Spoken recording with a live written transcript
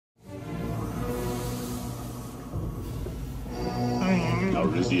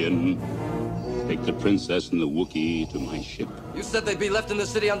Calrissian. Take the princess and the Wookiee to my ship. You said they'd be left in the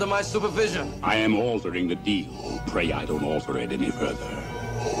city under my supervision. I am altering the deal. Pray I don't alter it any further.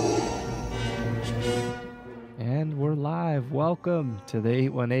 And we're live. Welcome to the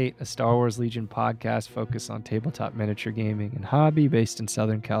 818, a Star Wars Legion podcast focused on tabletop miniature gaming and hobby based in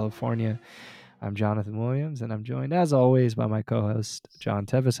Southern California. I'm Jonathan Williams, and I'm joined, as always, by my co-host, John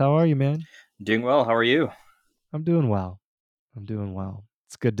Tevis. How are you, man? Doing well. How are you? I'm doing well.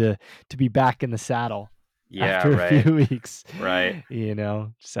 It's good to be back in the saddle after a few weeks. Right. You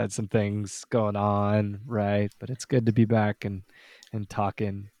know, just had some things going on, right? But it's good to be back and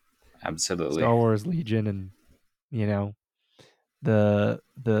talking Absolutely. Star Wars Legion and, you know, the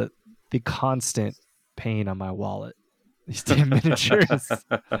constant pain on my wallet. These damn miniatures.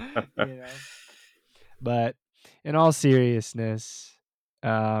 You know. But in all seriousness,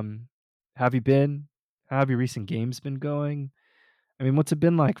 how have you been? How have your recent games been going? I mean, what's it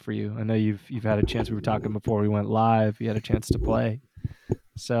been like for you? I know you've had a chance. We were talking before we went live. You had a chance to play.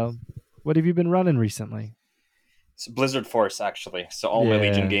 So, what have you been running recently? It's Blizzard Force, actually. So all my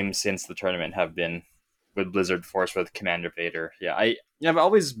Legion games since the tournament have been with Blizzard Force with Commander Vader. Yeah, I've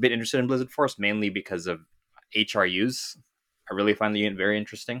always been interested in Blizzard Force, mainly because of HRUs. I really find the unit very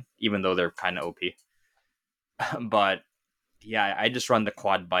interesting, even though they're kind of OP. But yeah, I just run the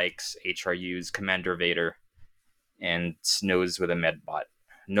quad bikes, HRUs, Commander Vader, and Snows with a medbot.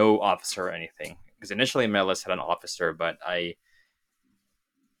 No officer or anything. Because initially my list had an officer, but I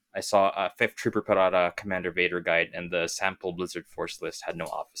saw a 5th Trooper put out a Commander Vader guide, and the sample Blizzard Force list had no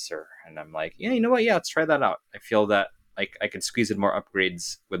officer. And I'm like, yeah, you know what? Yeah, let's try that out. I feel that like I can squeeze in more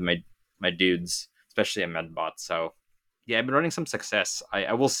upgrades with my dudes, especially a medbot. So yeah, I've been running some success.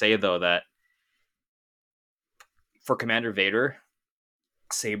 I will say, though, that for Commander Vader,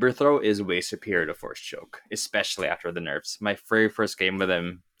 Saber Throw is way superior to Force Choke, especially after the nerfs. My very first game with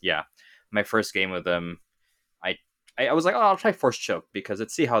him, I was like, oh, I'll try Force Choke because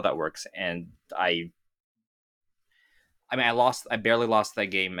let's see how that works. And I barely lost that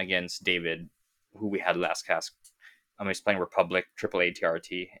game against David, who we had last cast. I was playing Republic, AAA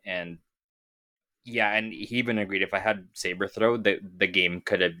TRT, and yeah, and he even agreed if I had Saber Throw, the game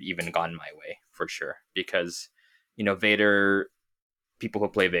could have even gone my way for sure. Because, you know, Vader, people who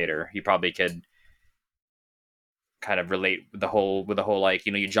play Vader, he probably could kind of relate with the whole like,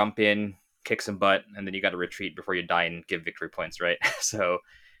 you know, you jump in, kick some butt, and then you got to retreat before you die and give victory points, right? So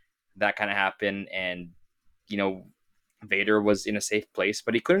that kind of happened, and you know, Vader was in a safe place,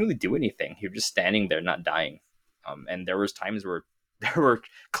 but he couldn't really do anything. He was just standing there, not dying. And there was times where there were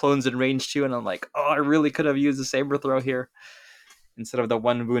clones in range too, and I'm like, oh, I really could have used a Saber Throw here instead of the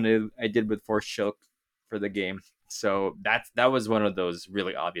one wound I did with Force Choke for the game. So that was one of those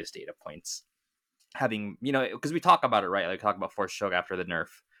really obvious data points. Having, you know, because we talk about it, right? Like talk about Force Choke after the nerf,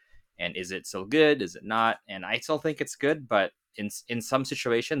 and is it still good? Is it not? And I still think it's good, but in some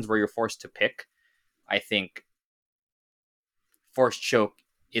situations where you're forced to pick, I think Force Choke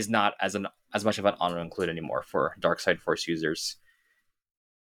is not as much of an honor include anymore for Dark Side Force users.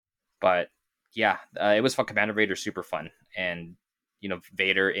 But yeah, it was fun. Commander Vader, super fun, and you know,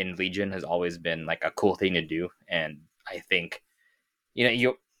 Vader in Legion has always been like a cool thing to do. And I think, you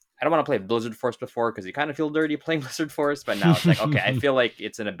know, I don't want to play Blizzard Force before because you kind of feel dirty playing Blizzard Force, but now it's like, okay, I feel like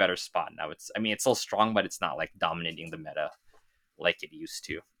it's in a better spot now. It's still strong, but it's not like dominating the meta like it used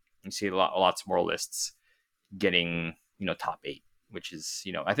to. You see lots more lists getting, you know, top 8, which is,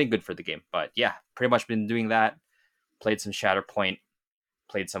 you know, I think good for the game. But yeah, pretty much been doing that. Played some Shatterpoint,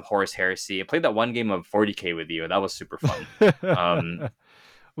 played some Horus Heresy. I played that one game of 40K with you. That was super fun.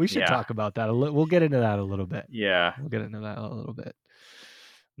 We should talk about that a little. We'll get into that a little bit. Yeah, we'll get into that a little bit.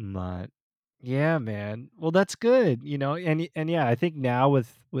 But yeah, man. Well, that's good. You know, and yeah, I think now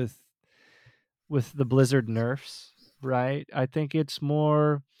with the Blizzard nerfs, right? I think it's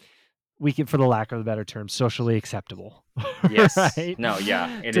more, we can, for the lack of a better term, socially acceptable. Yes. Right? No.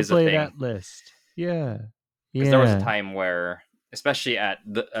 Yeah. It to is play a thing. That list. Yeah. Because there was a time where, especially at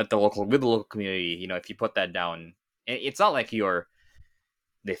the local community, you know, if you put that down, it's not like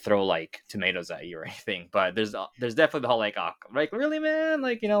they throw like tomatoes at you or anything, but there's definitely the whole like really, man,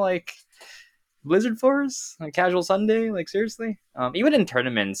 like, you know, like Blizzard Force, like casual Sunday, like seriously. Even in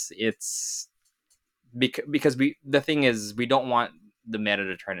tournaments, it's because the thing is, we don't want the meta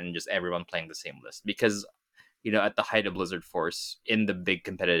to turn into just everyone playing the same list, because, you know, at the height of Blizzard Force in the big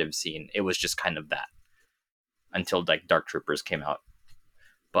competitive scene, it was just kind of that until like Dark Troopers came out.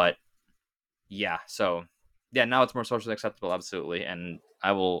 But yeah, so yeah, now it's more socially acceptable, absolutely, and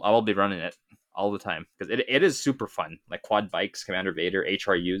I will be running it all the time because it is super fun. Like quad bikes, Commander Vader,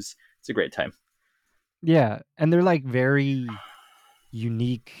 HRUs, it's a great time. Yeah, and they're like very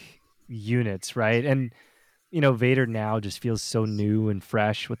unique units, right? And Vader now just feels so new and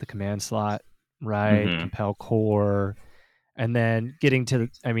fresh with the command slot, right? Mm-hmm. Compel core, and then getting to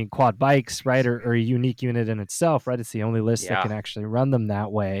quad bikes, right, are a unique unit in itself, right? It's the only list that Yeah. can actually run them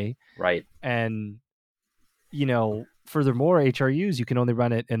that way, Right. and furthermore, HRUs you can only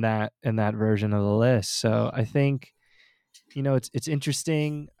run it in that version of the list. So I think it's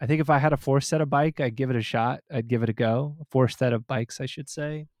interesting. I think if I had a fourth set of bike, I'd give it a shot. I'd give it a go. A fourth set of bikes, I should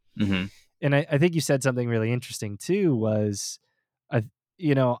say. Mm-hmm. And I think you said something really interesting too. Was I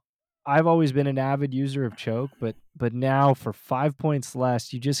you know I've always been an avid user of choke, but now for 5 points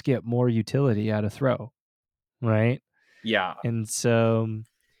less, you just get more utility out of throw, right? Yeah. And so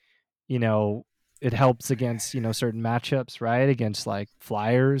it helps against certain matchups, right? Against like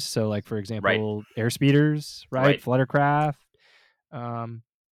flyers, so like for Right. example, airspeeders, right? Right. Fluttercraft. Um,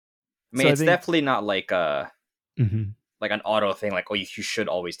 I mean, so I it's think, definitely not like Mhm. like an auto thing. Like, oh, you should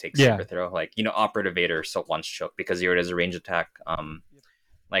always take Yeah, saber throw. Like, Operative Vader still wants choke because here it is a range attack.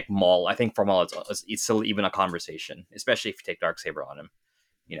 Like Maul, I think for Maul, it's still even a conversation, especially if you take Dark Saber on him.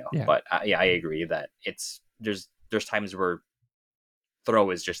 yeah, But yeah, I agree that there's times where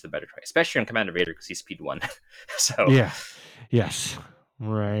throw is just the better choice, especially on Commander Vader because he's speed 1. So yeah, yes,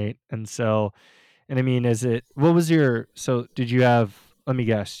 right. And so, and I mean, what was your? So did you have? Let me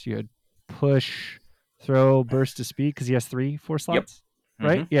guess. You had push, throw, burst to speed because he has 4 yep. slots, Mm-hmm.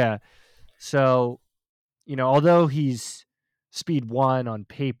 right? Yeah. So although he's speed 1 on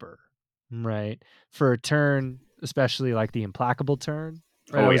paper, right? For a turn, especially like the implacable turn,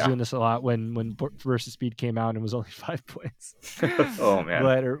 right? I Oh was yeah. doing this a lot when versus speed came out and it was only 5 points. Oh man.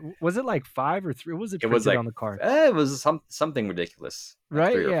 But was it like 5 or 3? What was it It was printed like on the card? it was something ridiculous, like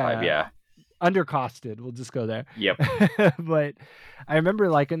Right? 3 or 5. Yeah. Yeah. Undercosted. We'll just go there. Yep. But I remember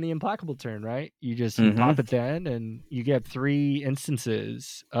like in the implacable turn, right? You Mm-hmm. pop it then and you get 3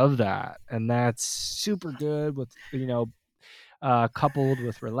 instances of that. And that's super good with, coupled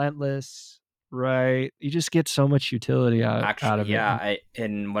with relentless, right? You just get so much utility out Actually, of it. yeah.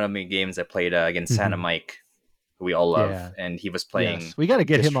 In one of my games, I played against Santa Mhm. Mike, who we all love, Yeah. and he was Yes. playing. We got to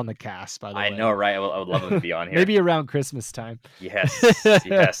get him on the cast, by the I know, way. right? I would love him to be on here. Maybe around Christmas time. Yes,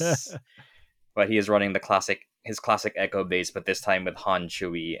 yes. But he is running his classic Echo base, but this time with Han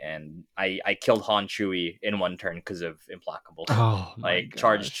Chewie, and I killed Han Chewie in one turn because of implacable. Oh my Like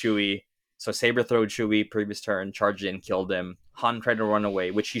charged gosh. Chewie, so saber throwed Chewie previous turn, charged in, killed him. Han tried to run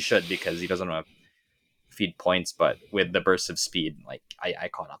away, which he should because he doesn't want to feed points, but with the burst of speed, like I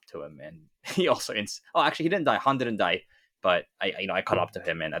caught up to him, and he also actually he didn't die. Han didn't die, but I caught up to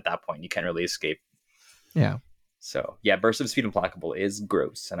him, and at that point you can't really escape. Yeah. So yeah, burst of speed implacable is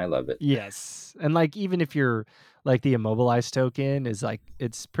gross, and I love it. Yes. And like even if you're like the immobilized token is like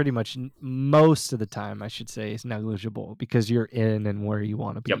it's pretty much most of the time I should say is negligible because you're in and where you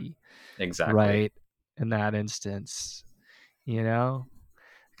want to Yep, be, exactly. right? In that instance,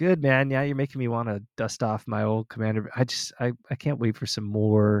 Good, man. Yeah, you're making me want to dust off my old commander. I can't wait for some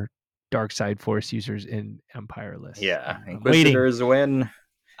more dark side force users in Empire lists. Yeah, I'm waiting. Inquisitors win.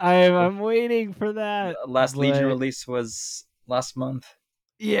 I'm waiting for that. Last Legion But release was last month.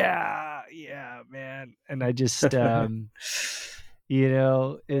 yeah, man. And I just it's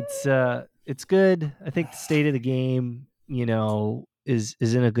good. I think the state of the game, is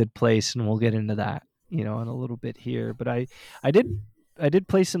in a good place, and we'll get into that, in a little bit here. But I did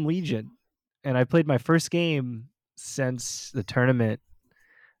play some Legion, and I played my first game since the tournament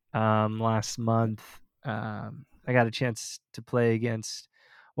last month. I got a chance to play against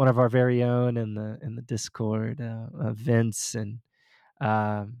one of our very own in the Discord, Vince, and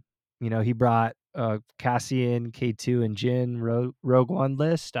he brought Cassian, K2, and Jin Rogue One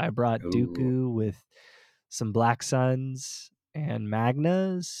list. I brought Ooh, Dooku with some Black Suns and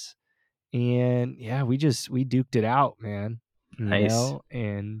Magnas, and yeah, we duked it out, man. nice.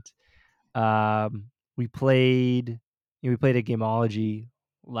 And we played we played a gameology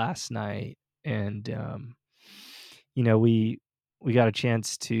last night, and we got a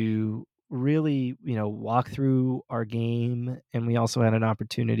chance to really walk through our game, and we also had an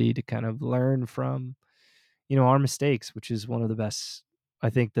opportunity to kind of learn from our mistakes, which is one of the best. I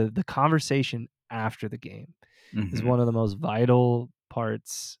think the conversation after the game is Mm-hmm. one of the most vital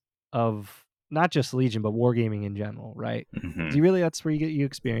parts of not just Legion but wargaming in general, right? Because Mm-hmm. that's where you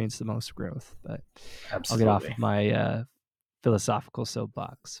experience the most growth. But I'll get off Absolutely. of my philosophical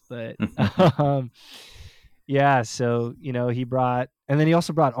soapbox. But um, yeah, so he brought, and then he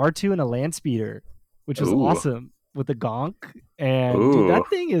also brought R2 and a land speeder, which was Ooh, awesome with the gonk. And dude, ooh, that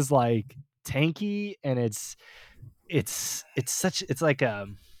thing is like tanky, and it's like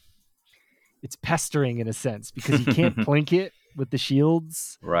it's pestering in a sense because you can't plink it, with the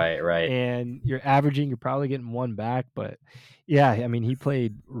shields, Right. and you're probably getting one back. But yeah, I mean, he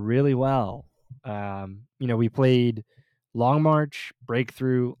played really well. We played Long March,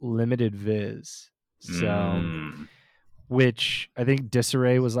 Breakthrough, Limited Viz. So, Mm. which I think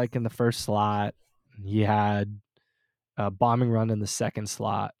Disarray was like in the first slot. He had a bombing run in the second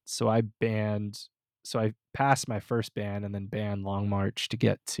slot. So I passed my first ban and then banned Long March to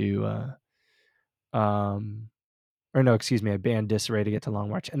get to or no, excuse me, I banned Disarray to get to Long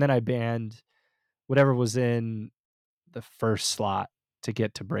March, and then I banned whatever was in the first slot to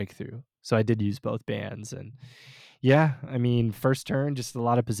get to Breakthrough. So I did use both bans, and yeah, I mean, first turn, just a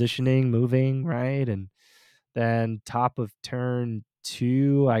lot of positioning, moving, right? And then top of turn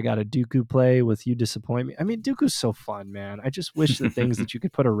 2, I got a Dooku play with You Disappoint Me. I mean, Dooku's so fun, man. I just wish the things that you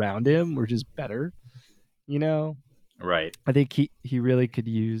could put around him were just better. Right. I think he really could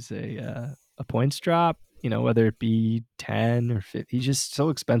use a points drop, whether it be 10 or 50. He's just so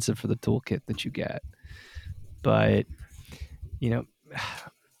expensive for the toolkit that you get. But, let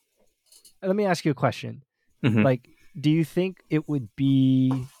me ask you a question. Mhm. Like, do you think it would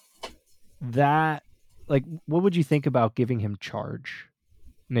be that, like, what would you think about giving him charge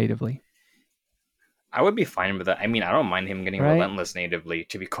natively? I would be fine with that. I mean, I don't mind him getting Right? relentless natively,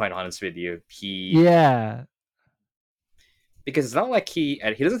 to be quite honest with you. Yeah. Because it's not like he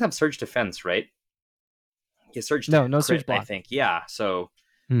doesn't have surge defense, right? He has surge No crit, surge I block. think. Yeah, so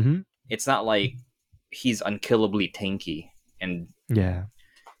Mm-hmm. it's not like he's unkillably tanky, and Yeah.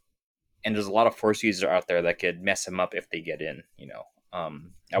 there's a lot of force users out there that could mess him up if they get in.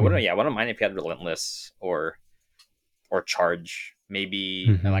 I wouldn't. Yeah. Yeah, I wouldn't mind if he had relentless or charge. Maybe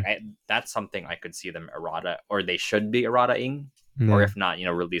Mm-hmm. that's something I could see them errata, or they should be errata-ing, or Yeah. if not,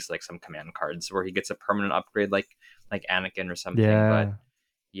 release like some command cards where he gets a permanent upgrade, like Anakin or something. But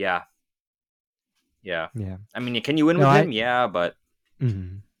Yeah. yeah, yeah. Yeah. I mean, can you win No, with him? Yeah, but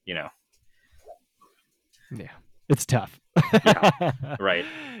mhm. you know, Yeah. It's tough. yeah, right.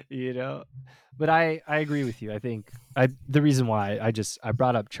 But I agree with you. I think the reason why I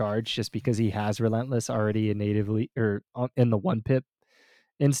brought up charge just because he has relentless already in natively or in the 1 pip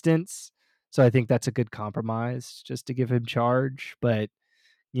instance. So I think that's a good compromise just to give him charge. But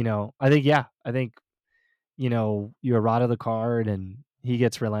I think you errata the card and he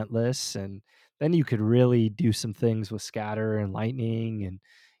gets relentless, and then you could really do some things with scatter and lightning. And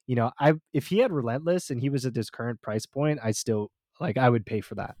I if he had relentless and he was at this current price point, I still I would pay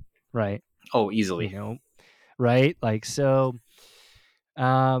for that, right? Oh, you easily. know right, like, so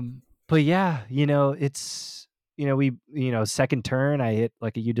but yeah, it's second turn I hit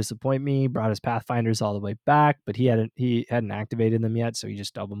like a You Disappoint Me, brought his Pathfinders all the way back, but he hadn't activated them yet, so he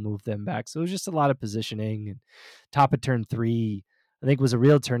just double moved them back. So it was just a lot of positioning, and top of turn 3 I think was a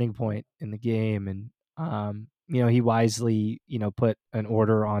real turning point in the game. And he wisely put an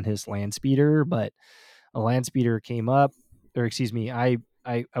order on his land speeder, but a land speeder came up, or excuse me, I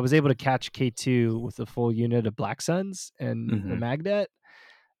was able to catch K2 with a full unit of Black Suns and the Mm-hmm. Magnet,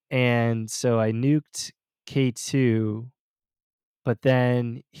 and so I nuked K2, but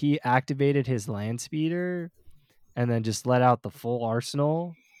then he activated his land speeder and then just let out the full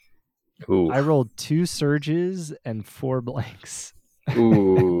arsenal. Ooh, I rolled 2 surges and 4 blanks.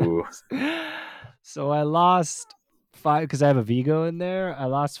 ooh. So I lost 5 because I have a Vigo in there. I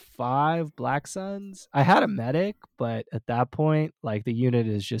lost 5 Black Suns. I had a medic, but at that point, like, the unit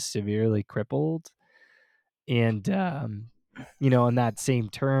is just severely crippled. And in that same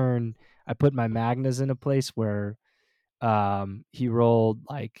turn, I put my Magnas in a place where he rolled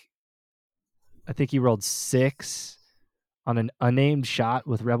I think he rolled 6 on an unnamed shot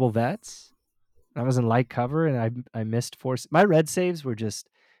with Rebel Vets. I was in light cover and I missed 4. My red saves were just,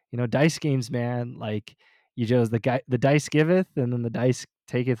 dice games, man. Like, the dice giveth and then the dice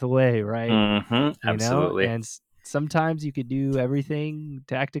taketh away, right? Mm-hmm. Absolutely. And sometimes you could do everything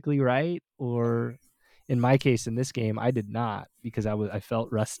tactically right, or in my case in this game I did not, because I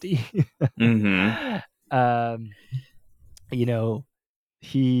felt rusty. Mm-hmm. um you know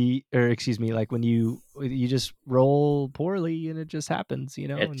he or excuse me, like, when you just roll poorly and it just happens,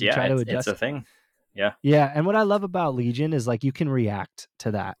 and you try to It's a adjust. thing. Yeah. Yeah, and what I love about Legion is, like, you can react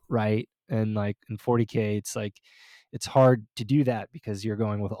to that, right? And, like, in 40K it's like it's hard to do that because you're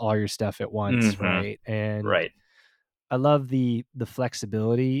going with all your stuff at once, Mm-hmm. right? And Right. I love the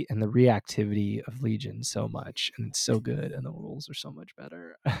flexibility and the reactivity of Legion so much, and it's so good, and the rules are so much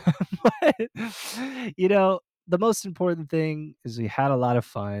better. But the most important thing is we had a lot of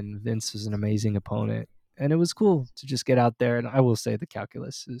fun. Vince was an amazing opponent, and it was cool to just get out there. And I will say the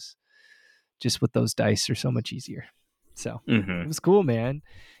calculus is just with those dice are so much easier. So Mm-hmm. it was cool, man.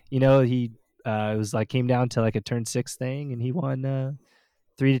 He it was like came down to like a turn 6 thing, and he won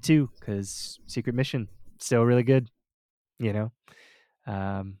 3-2 because secret mission still really good. You know,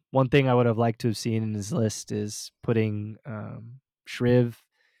 one thing I would have liked to have seen in his list is putting Shriv.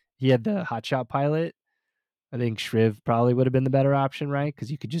 He had the hotshot pilot. I think Shriv probably would have been the better option, right?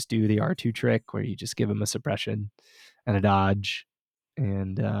 Because you could just do the R2 trick where you just give him a suppression and a dodge.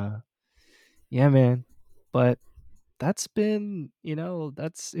 And yeah, man. But that's been,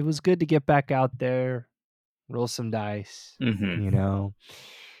 it was good to get back out there, roll some dice, Mm-hmm.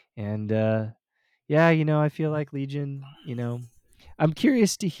 And yeah, I feel like Legion, I'm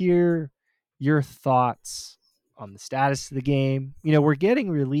curious to hear your thoughts on the status of the game. We're getting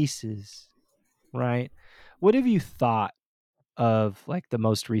releases, right? What have you thought of like the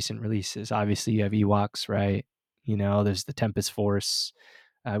most recent releases? Obviously, you have Ewoks, right? There's the Tempest Force.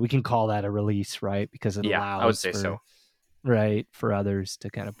 We can call that a release, right? Because it Yeah, I would allows say so. for others to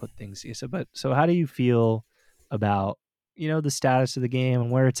kind of put things. So how do you feel about the status of the game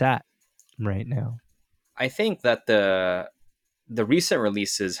and where it's at right now? I think that the recent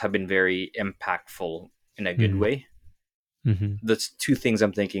releases have been very impactful in a good Mm-hmm. way. Mm-hmm. The two things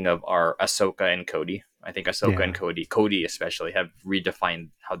I'm thinking of are Ahsoka and Cody. I think Ahsoka and Cody especially, have redefined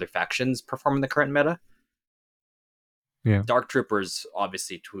how their factions perform in the current meta. Yeah. Dark Troopers,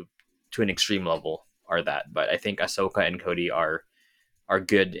 obviously, to an extreme level, are that, but I think Ahsoka and Cody are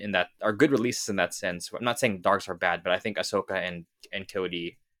good are good releases in that sense. I'm not saying Darks are bad, but I think Ahsoka and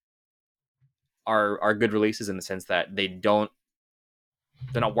Cody are good releases in the sense that they're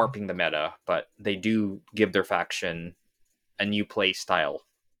not warping the meta, but they do give their faction a new play style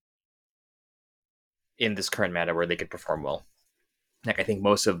in this current meta where they could perform well. Like, I think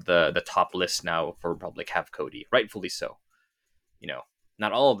most of the top lists now for Republic have Cody, rightfully so.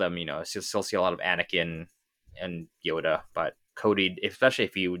 Not all of them. You still see a lot of Anakin and Yoda, but Cody, especially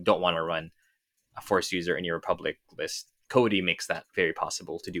if you don't want to run a Force user in your Republic list, Cody makes that very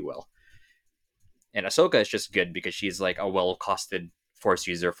possible to do well. And Ahsoka is just good because she's like a well-costed Force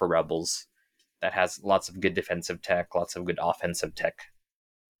user for Rebels that has lots of good defensive tech, lots of good offensive tech.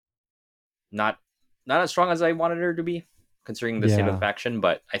 Not as strong as I wanted her to be, considering the state of the faction,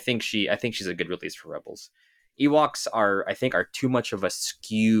 but I think she's a good release for Rebels. Ewoks are too much of a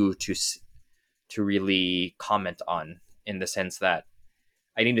skew to really comment on, in the sense that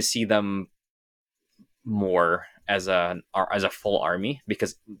I need to see them more as a full army,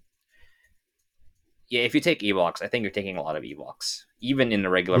 because if you take Ewoks, I think you're taking a lot of Ewoks. Even in the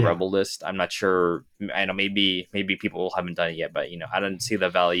regular Rebel list, I'm not sure. I know maybe people haven't done it yet, but I don't see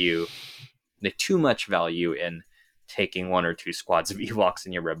the too much value in taking one or two squads of Ewoks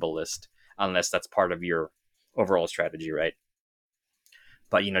in your Rebel list, unless that's part of your overall strategy, right?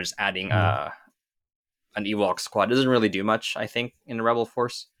 But just adding an Ewok squad doesn't really do much, I think, in a Rebel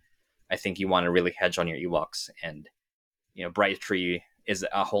force. I think you want to really hedge on your Ewoks, and Bright Tree is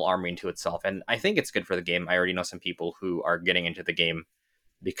a whole army into itself, and I think it's good for the game. I already know some people who are getting into the game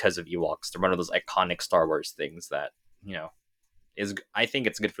because of Ewoks. They're one of those iconic Star Wars things that I think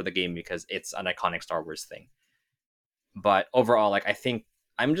it's good for the game because it's an iconic Star Wars thing. But overall, like, I think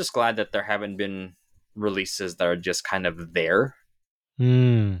I'm just glad that there haven't been releases that are just kind of there.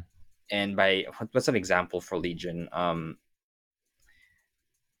 And what's an example for Legion?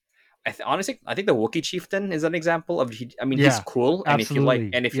 Honestly, I think the Wookiee Chieftain is an example of. He's cool, and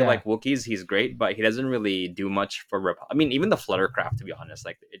absolutely. if you like Wookiees, he's great, but he doesn't really do much for. Even the Fluttercraft, to be honest,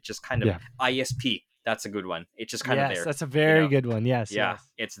 like, it just kind of ISP. That's a good one. It's just kind of there. That's a very good one. Yes,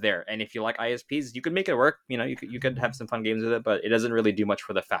 it's there. And if you like ISPs, you could make it work. You could have some fun games with it, but it doesn't really do much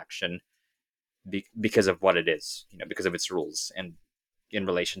for the faction because of what it is. Because of its rules and in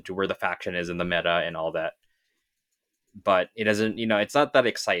relation to where the faction is in the meta and all that. But it doesn't, it's not that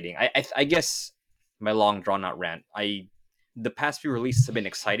exciting. I guess my long drawn out rant. The past few releases have been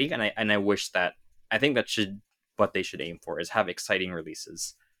exciting, and I wish that, I think that should what they should aim for, is have exciting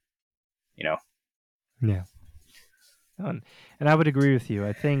releases. Yeah. And I would agree with you.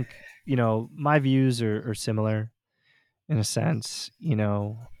 I think my views are similar in a sense.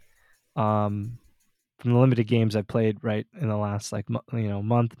 From the limited games I played right in the last month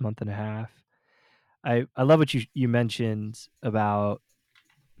and a half. I love what you mentioned about,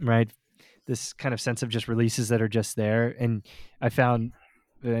 right, this kind of sense of just releases that are just there, and I found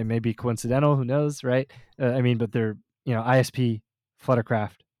it may be coincidental, who knows, right? But they're ISP,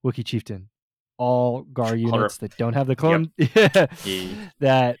 Fluttercraft, Wookiee Chieftain, all GAR units that don't have the clone,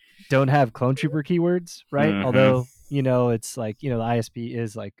 that don't have clone trooper keywords, right? Mm-hmm. Although it's like the ISP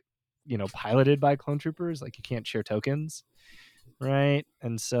is like piloted by clone troopers, like you can't share tokens. Right.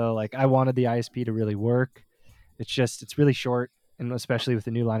 And so like I wanted the ISP to really work. It's really short and especially with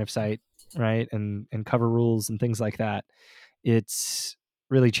the new line of sight, right, and cover rules and things like that, it's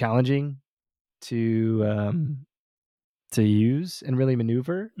really challenging to use and really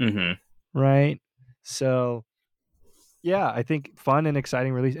maneuver, right? So yeah, I think fun and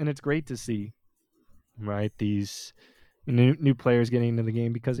exciting release, and it's great to see, right, these new players getting into the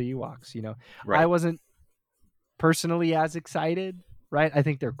game because of Ewoks. I Right. wasn't personally as excited, right? I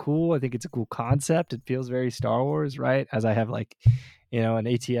think they're cool. I think it's a cool concept. It feels very Star Wars, right? As I have like, an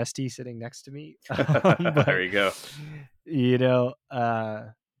ATST sitting next to me. There But you go. you know,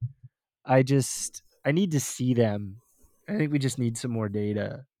 I need to see them. I think we just need some more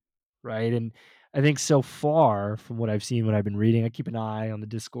data, right? And I think so far from what I've seen, what I've been reading, I keep an eye on the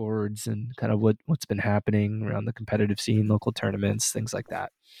discords and kind of what's been happening around the competitive scene, local tournaments, things like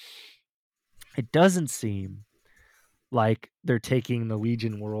that. It doesn't seem like they're taking the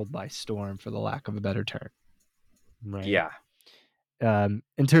Legion world by storm, for the lack of a better term, right? Yeah.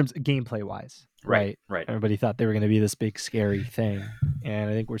 In terms of gameplay wise, Right. right? Right. Everybody thought they were going to be this big scary thing, and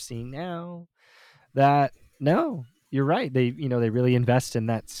I think we're seeing now that no, you're right. They really invest in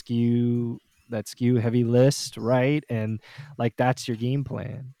that skew heavy list, right? And like that's your game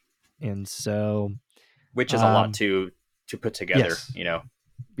plan, and so Which is a lot um, to put together. yes,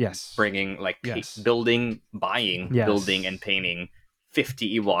 yes, Bringing like yes, building and yes. painting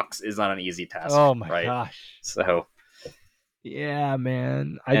 50 Ewoks is not an easy task, Oh my right? gosh, So yeah,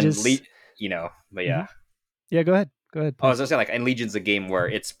 man. but Mhm. yeah. Yeah. Go ahead, I was please. gonna say like, and Legion's a game where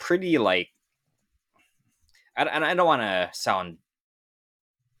it's pretty like, and I don't want to sound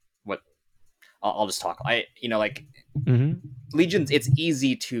what I'll just talk. Like Mm-hmm. Legion's, it's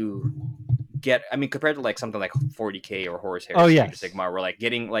easy to get. I mean, compared to like something like 40K or Horus Oh Heresy or Age of yes. Sigmar, we're like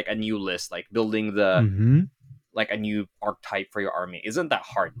getting like a new list, like building the Mm-hmm. like a new archetype for your army isn't that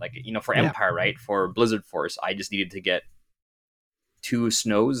hard. Like for Yeah. Empire, right? For Blizzard Force, I just needed to get 2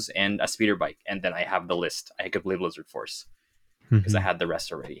 snows and a speeder bike, and then I have the list. I could play Blizzard Force because I Mm-hmm. had the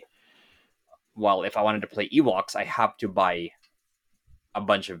rest already. While if I wanted to play Ewoks, I have to buy a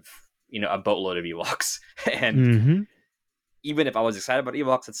bunch of a boatload of Ewoks, and Mm-hmm. even if I was excited about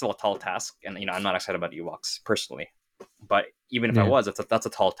Ewoks, it's still a tall task, and I'm not excited about Ewoks personally. But even if I Yeah. was, that's a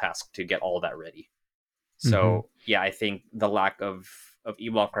tall task to get all that ready. Mm-hmm. So yeah, I think the lack of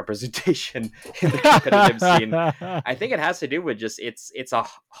Ewok representation in the competitive scene, I think it has to do with just it's a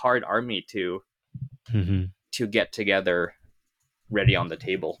hard army Mm-hmm. to get together ready on the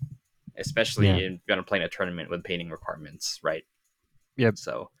table, Yeah. especially in gonna play in a tournament with painting requirements, right? Yep.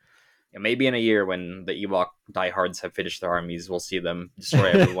 So yeah, maybe in a year when the Ewok diehards have finished their armies, we'll see them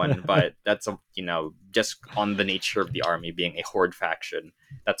destroy everyone. But that's just on the nature of the army being a horde faction,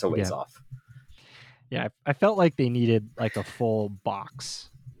 that's a ways Yeah. off. Yeah. I felt like they needed like a full box,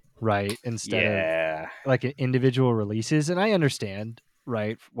 right? Instead of Yeah, like individual releases. And I understand,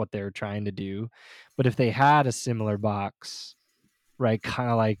 right, what they're trying to do. But if they had a similar box, right, kind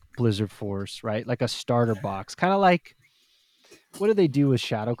of like Blizzard Force, right? Like a starter box, kind of like what did they do with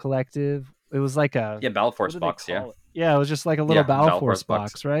Shadow Collective? It was like yeah, Battle what Force do they box, yeah, call it? Yeah, it was just like a little yeah, Battle Battle Force Force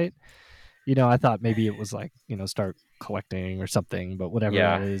box, box, right? I thought maybe it was like, start collecting or something, but whatever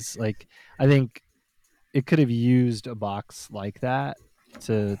that yeah. is. Like I think it could have used a box like that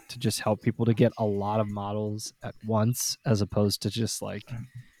to just help people to get a lot of models at once as opposed to just like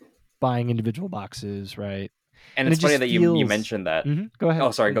buying individual boxes, right? And And it it's funny just that you feels mentioned that. Go ahead,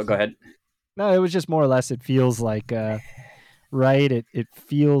 Oh, sorry, go please. ahead. No, it was just more or less it feels like right? It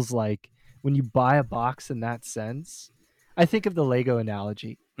feels like when you buy a box in that sense, I think of the Lego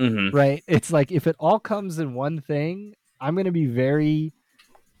analogy, Mm-hmm. right? It's like if it all comes in one thing, I'm going to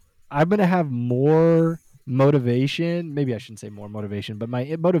have more motivation. Maybe I shouldn't say more motivation, but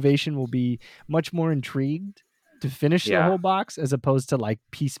my motivation will be much more intrigued to finish the Yeah, whole box as opposed to like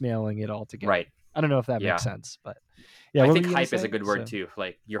piecemealing it all together. right. I don't know if that makes Yeah, sense, but yeah, I what were think you going to hype is a say? good word So, too.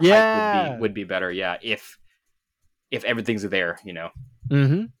 Like your hype yeah. would be better. Yeah, if everything's there,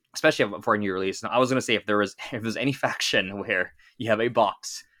 Mhm. especially for a new release. Now, I was gonna say if there's any faction where you have a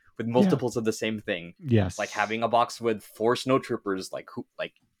box with Yeah. multiples of the same thing, Yes. like having a box with 4 snowtroopers,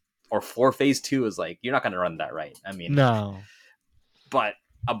 or 4 phase 2 is like you're not gonna run that, right? I mean, No. but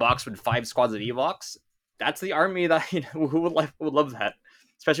a box with 5 squads of Ewoks, that's the army that who would love that,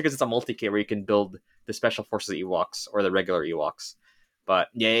 especially because it's a multi-K where you can build the special forces Ewoks or the regular Ewoks. But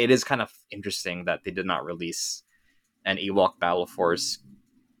yeah, it is kind of interesting that they did not release an Ewok battle force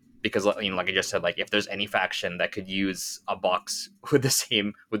because like I just said, like if there's any faction that could use a box with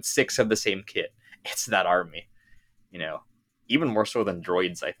 6 of the same kit, it's that army. You know, even more so than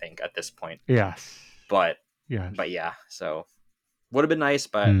droids, I think at this point. Yes. But Yes. yeah, so would have been nice,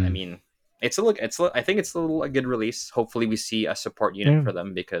 but I Mm. mean, I think it's a good release. Hopefully, we see a support unit Yeah. for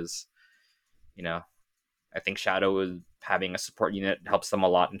them because, I think Shadow having a support unit helps them a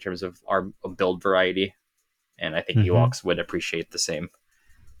lot in terms of our build variety, and I think Ewoks would appreciate the same.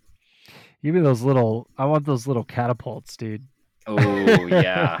 Give me I want those little catapults, dude. Oh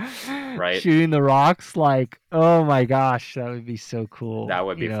yeah, right. Shooting the rocks, like, oh my gosh, that would be so cool. That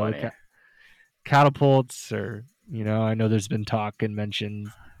would be funny. Catapults, or I know there's been talk and mentioned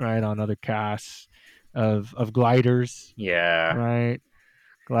right on other casts of gliders, Yeah. right?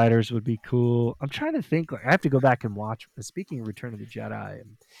 Gliders would be cool. I'm trying to think. Like, I have to go back and watch. Speaking of Return of the Jedi,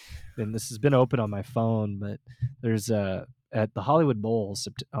 and this has been open on my phone, but there's at the Hollywood Bowl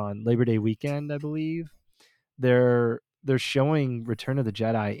on Labor Day weekend, I believe. They're showing Return of the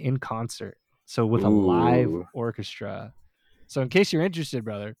Jedi in concert, so with a live Ooh. orchestra. So in case you're interested,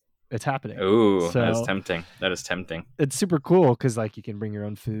 brother, it's happening. Ooh, that is So tempting. That is tempting. it's super cool because like you can bring your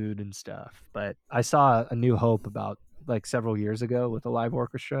own food and stuff. But I saw A New Hope about like several years ago with a live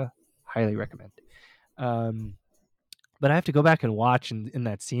orchestra. Highly recommend. Um, but I have to go back and watch in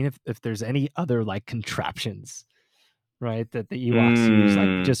that scene if there's any other like contraptions, right? That the Ewoks use.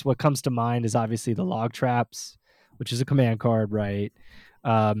 Like, just what comes to mind is obviously the log traps, which is a command card, right?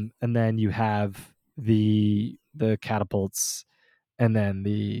 And then you have the catapults, and then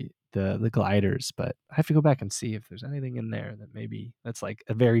the gliders. But I have to go back and see if there's anything in there that maybe that's like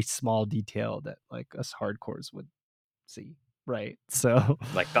a very small detail that like us hardcores would see, right? So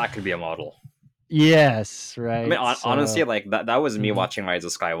Like that could be a model. yes, I right. mean, So, honestly, like that was me Mhm. watching Rise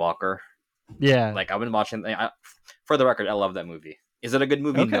of Skywalker. Yeah. Like I've been watching. For the record, I love that movie. Is it a good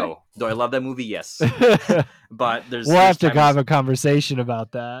movie? Okay. No. Do I love that movie? Yes. But we'll there's have to times, have a conversation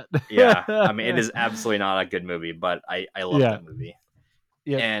about that. yeah. I mean, it is absolutely not a good movie, but I love Yeah. that movie.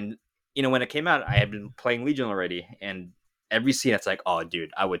 Yep. And when it came out, I had been playing Legion already, and every scene, it's like, oh,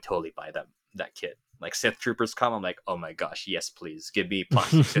 dude, I would totally buy that kit. Like Sith Troopers come, I'm like, oh my gosh, yes, please give me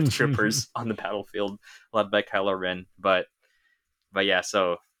plastic Sith Troopers on the battlefield, led by Kylo Ren. But yeah,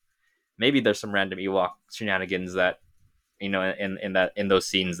 so maybe there's some random Ewok shenanigans that in those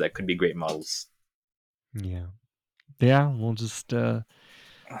scenes that could be great models. Yeah. Yeah, we'll just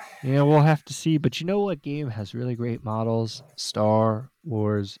we'll have to see. But you know what game has really great models? Star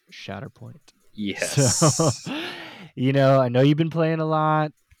Wars Shatterpoint. So, Yes. I know you've been playing a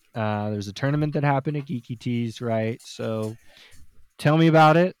lot. There's a tournament that happened at Geeky Teas, right? So tell me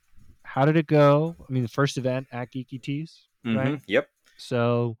about it. How did it go? I mean, the first event at Geeky Teas, right? Yep.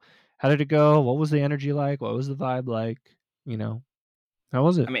 So how did it go? What was the energy like? What was the vibe like? How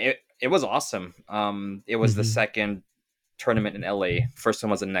was it? I mean, it was awesome. It was the second tournament in LA. First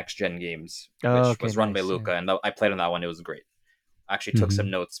one was the Next Gen Games, which was run by Luca, and I played on that one. It was great. I actually took some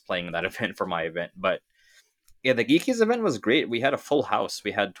notes playing in that event for my event. But yeah, the Geekies event was great. We had a full house.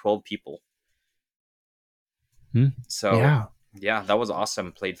 We had 12 people. So yeah, that was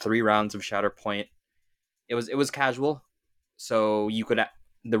awesome. Played 3 rounds of Shatterpoint. It was casual, so you could.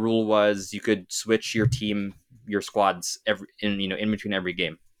 The rule was you could switch your team, your squads in between every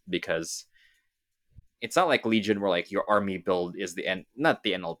game, because it's not like Legion where like your army build is not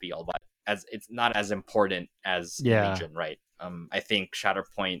the end all be all, but as it's not as important as Legion, right? I think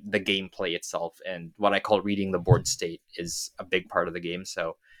Shatterpoint, the gameplay itself and what I call reading the board state, is a big part of the game.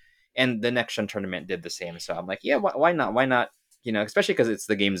 So, and the Next Gen tournament did the same. So I'm like, yeah, why not? Why not? Especially because it's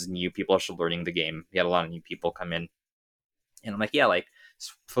the game's new. People are still learning the game. We had a lot of new people come in, and I'm like, yeah, like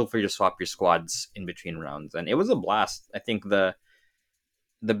feel free to swap your squads in between rounds, and it was a blast. I think the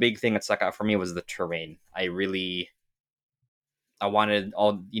big thing that stuck out for me was the terrain. I wanted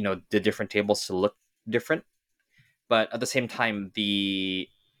all the different tables to look different, but at the same time, the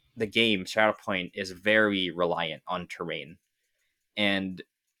game Shatterpoint is very reliant on terrain, and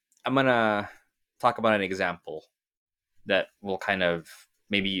I'm gonna talk about an example that will kind of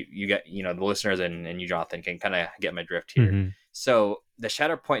maybe you get the listeners and you, Jonathan, can kind of get my drift here. So the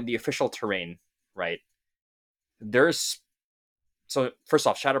Shatterpoint, the official terrain, right? So first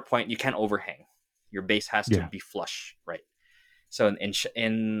off, Shatterpoint, you can't overhang. Your base has to be flush, right? So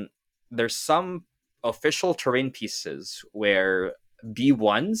in there's some official terrain pieces where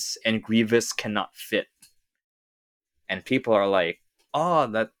B1s and Grievous cannot fit, and people are like, "Oh,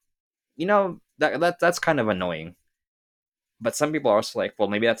 that's kind of annoying." But some people are also like, "Well,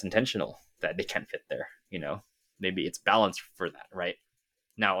 maybe that's intentional that they can't fit there." Maybe it's balanced for that, right?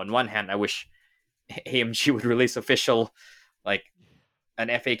 Now, on one hand, I wish AMG would release official like an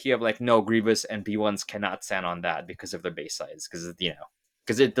FAQ of like, no, Grievous and B1s cannot stand on that because of their base size, because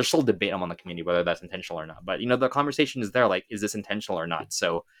there's still debate among the community whether that's intentional or not. But the conversation is there, like, is this intentional or not?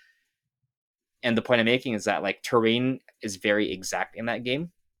 So, and the point I'm making is that like terrain is very exact in that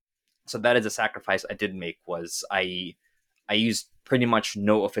game. So that is a sacrifice I did make. Was I used pretty much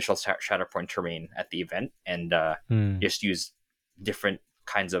no official Shatterpoint terrain at the event, and Hmm. just used different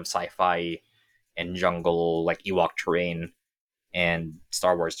kinds of sci-fi and jungle, like Ewok terrain and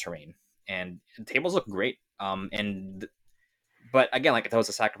Star Wars terrain, and the tables look great. But again, like that was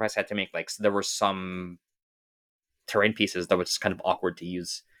a sacrifice I had to make. Like there were some terrain pieces that was just kind of awkward to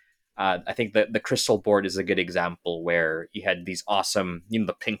use. I think the crystal board is a good example where you had these awesome,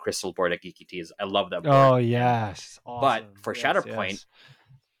 the pink crystal board at Geeky Teas. I love that board. Oh yes, But awesome. for Yes, Shatterpoint,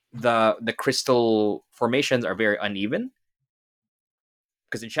 yes. the crystal formations are very uneven,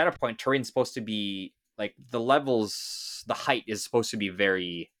 because in Shatterpoint, terrain's supposed to be like the height is supposed to be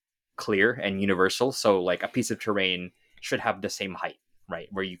very clear and universal. So like a piece of terrain should have the same height, right?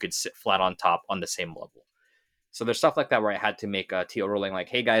 Where you could sit flat on top on the same level. So there's stuff like that where I had to make a TO ruling like,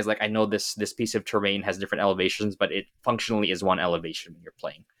 hey guys, like I know this piece of terrain has different elevations, but it functionally is one elevation when you're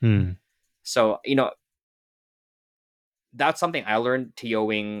playing. Hmm. So, that's something I learned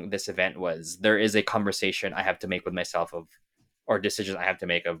TOing this event. Was there is a conversation I have to make with myself of, or decisions I have to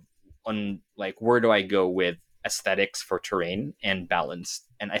make of, on like where do I go with aesthetics for terrain and balance.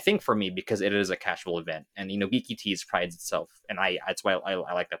 And I think for me, because it is a casual event, and Geeky Teas prides itself, and that's why I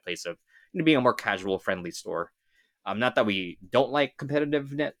like that place of being a more casual friendly store. Not that we don't like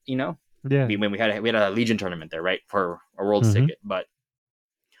competitive net, Yeah. when we had a Legion tournament there, right, for a World's Mm-hmm. ticket, but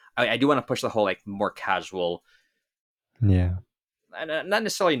I do want to push the whole like more casual, Yeah. not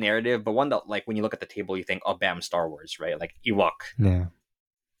necessarily narrative, but one that like when you look at the table, you think, oh, bam, Star Wars, right? Like Yeah.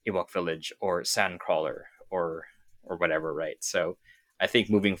 Ewok Village, or Sandcrawler, or whatever, right? So I think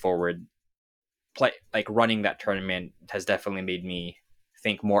moving forward, running that tournament has definitely made me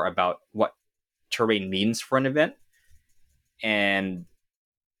think more about what terrain means for an event, and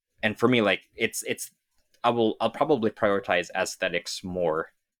for me, like it's I'll probably prioritize aesthetics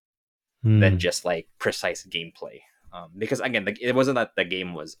more than Hmm. just like precise gameplay. Because again, it wasn't that the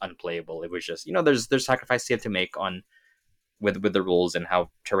game was unplayable. It was just there's sacrifices you have to make on with the rules and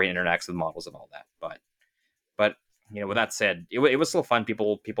how terrain interacts with models and all that. But with that said, it was still fun.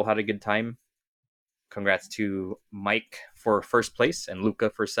 People had a good time. Congrats to Mike for first place and Luca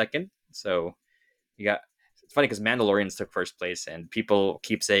for second. So you got. It's funny because Mandalorians took first place, and people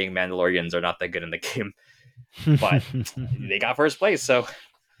keep saying Mandalorians are not that good in the game, but they got first place. So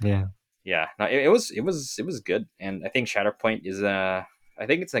Yeah. yeah, no, it was good, and I think Shatterpoint is I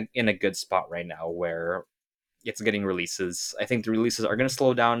think it's in a good spot right now where it's getting releases. I think the releases are going to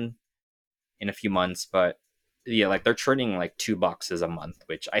slow down in a few months, but yeah, like they're churning like 2 boxes a month,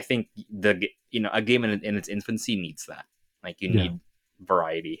 which I think a game in its infancy needs that. Like you Yeah. need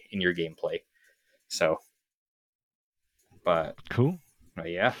variety in your gameplay. So, but Cool.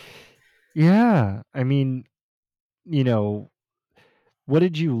 yeah, Yeah. I mean, you know, what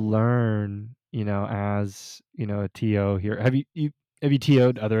did you learn, as, a TO here? Have you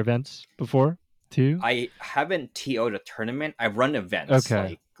TO'd other events before too? I haven't TO'd a tournament. I've run events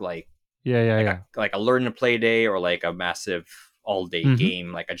Okay. Yeah, yeah, yeah. like a learn to play day, or like a massive all day Mhm.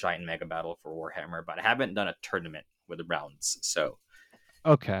 game, like a giant mega battle for Warhammer, but I haven't done a tournament with rounds. So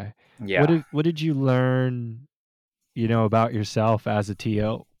Okay. What yeah. did you learn, about yourself as a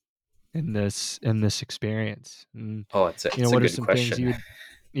TO in this experience? And Oh, it's a what are good some things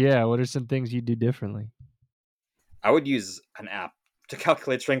question. what are some things you do differently? I would use an app to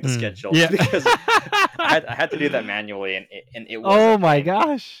calculate strength of schedule Yeah. because I had to do that manually, and it was a Oh my pain.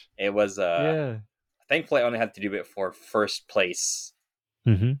 gosh. It was Yeah. thankfully I only had to do it for first place,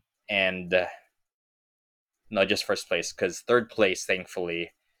 Mhm. and not just first place, because third place,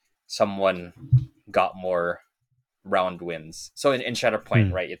 thankfully, someone got more round wins. So in Shatterpoint,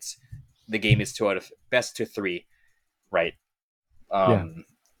 Mm. right, it's the game is 2 out of best to 3, right? Yeah.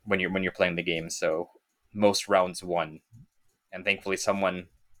 When you're playing the game, so most rounds won, and thankfully someone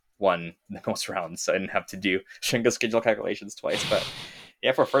won the most rounds, so I didn't have to do shrink the schedule calculations twice. But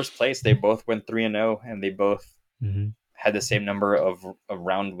yeah, for first place, they both went 3-0, and they both Mhm. had the same number of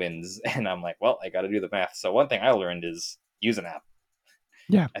round wins. And I'm like, well, I got to do the math. So one thing I learned is use an app.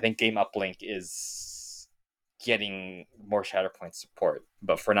 Yeah. I think Game Uplink is getting more Shatterpoint support,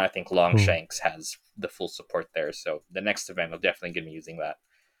 but for now, I think Cool. Longshanks has the full support there. So the next event, I'll definitely going to be using that.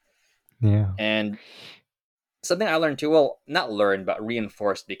 Yeah. And something I learned too, well, not learned, but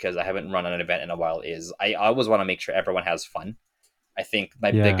reinforced because I haven't run an event in a while, is I always want to make sure everyone has fun. I think my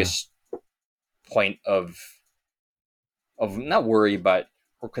Yeah. biggest point of not worry, but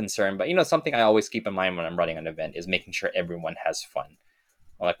or concern, but something I always keep in mind when I'm running an event is making sure everyone has fun.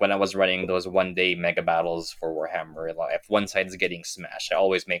 Like when I was running those 1 day mega battles for Warhammer, like if one side is getting smashed, I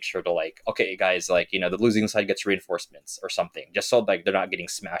always make sure to like, okay, guys, like the losing side gets reinforcements or something, just so like they're not getting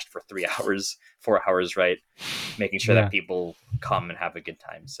smashed for 3 hours, 4 hours, right? Making sure Yeah. that people come and have a good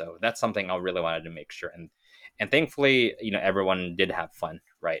time. So that's something I really wanted to make sure, and thankfully, everyone did have fun,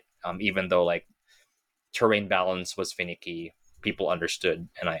 right? Even though like terrain balance was finicky, people understood,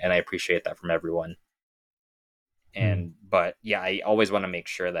 and I appreciate that from everyone. But yeah, I always want to make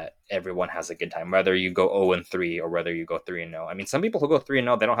sure that everyone has a good time, whether you go 0-3 or whether you go 3-0. I mean, some people who go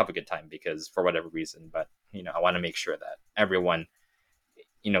 3-0, they don't have a good time because for whatever reason, but I want to make sure that everyone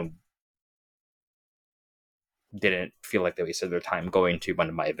you know didn't feel like they wasted their time going to one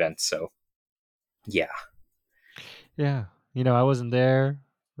of my events. So yeah. Yeah. I wasn't there,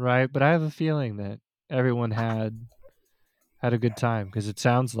 right? But I have a feeling that everyone had a good time, because it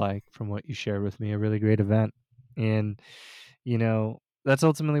sounds like, from what you shared with me, a really great event. And that's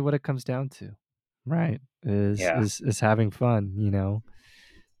ultimately what it comes down to, right? Is Yeah. is having fun,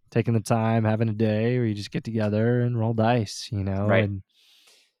 taking the time, having a day where you just get together and roll dice, Right. and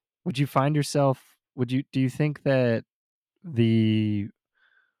would you find yourself do you think that the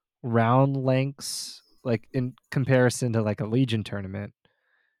round lengths, like in comparison to like a Legion tournament,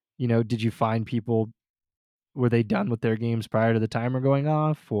 did you find people, were they done with their games prior to the timer going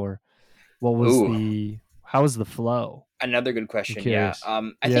off, or Ooh, how was the flow? another good I'm question. Yeah. curious. I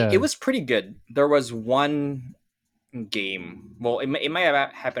think it Yeah. was pretty good. There was one game. Well, it might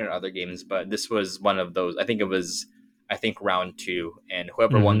have happened in other games, but this was one of those. I think round two, and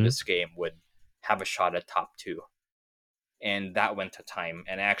whoever won Mm-hmm. this game would have a shot at top two, and that went to time.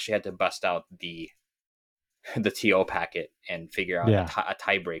 And I actually had to bust out the the TO packet and figure out Yeah. a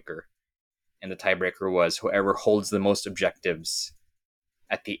tiebreaker. And the tiebreaker was whoever holds the most objectives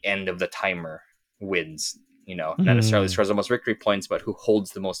at the end of the timer wins. Not necessarily Mm. scores the most victory points, but who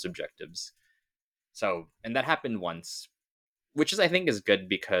holds the most objectives. So, and that happened once, which is I think is good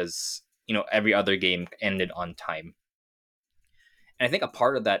because every other game ended on time. And I think a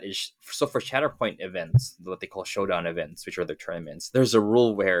part of that is so for Shatterpoint events, what they call showdown events, which are the tournaments. There's a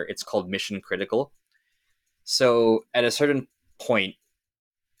rule where it's called mission critical. So at a certain point,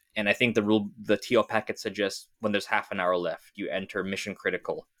 and I think the TO packet suggests when there's half an hour left, you enter mission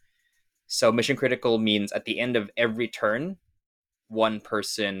critical. So mission critical means at the end of every turn, one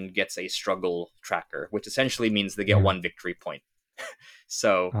person gets a struggle tracker, which essentially means they get Yeah. one victory point.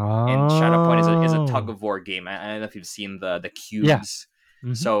 So, and Shatterpoint is a tug Oh. of war game. I don't know if you've seen the Yeah. cubes.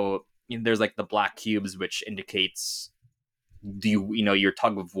 Mm-hmm. So there's like the black cubes, which indicates your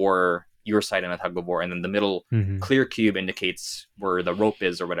tug of war, your side in a tug of war, and then the middle Mm-hmm. clear cube indicates where the rope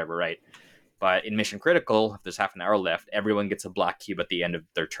is or whatever, right? But in Mission Critical, if there's half an hour left, everyone gets a black cube at the end of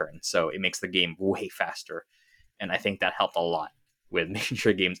their turn, so it makes the game way faster, and I think that helped a lot with making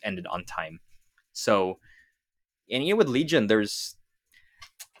sure games ended on time. So, and with Legion, there's,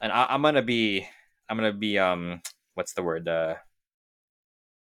 and I'm gonna be what's the word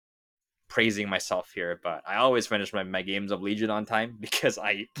praising myself here, but I always finish my games of Legion on time because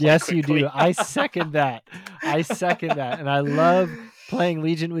I play Yes, you do. quickly. I second that. I second that. And I love playing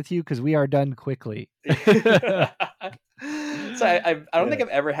Legion with you because we are done quickly. So I don't think Yeah. I've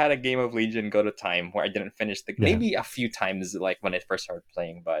ever had a game of Legion go to time where I didn't finish Yeah. maybe a few times like when I first started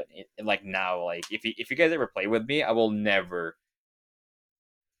playing, but like now, like if you guys ever play with me, I will never,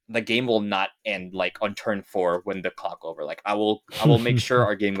 the game will not end like on turn 4 when the clock over. Like I will make sure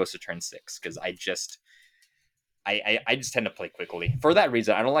our game goes to turn 6 because I just tend to play quickly. For that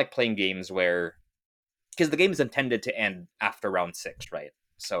reason, I don't like playing games where, because the game is intended to end after round 6, right?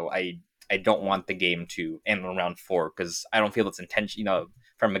 So I don't want the game to end on round 4 because I don't feel it's intentional.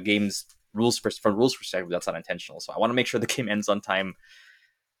 From a game's from rules perspective, that's not intentional. So I want to make sure the game ends on time.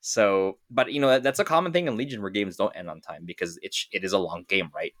 So, but that's a common thing in Legion where games don't end on time because it is a long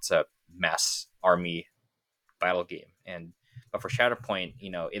game, right? It's a mass army battle game, and but for Shatterpoint,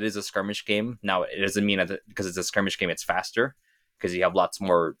 it is a skirmish game. Now, it doesn't mean that because it's a skirmish game, it's faster because you have lots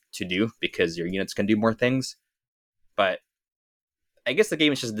more to do because your units can do more things. But I guess the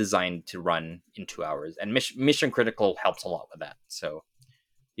game is just designed to run in 2 hours, and Mission Critical helps a lot with that. So,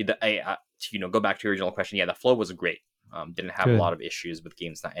 to go back to your original question, yeah, the flow was great. Didn't have a Good. lot of issues with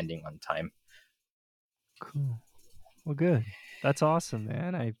games not ending on time. Cool. Well, good. That's awesome,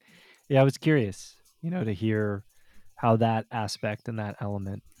 man. I was curious, to hear how that aspect and that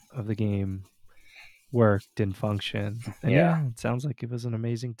element of the game worked and functioned. And Yeah. yeah, it sounds like it was an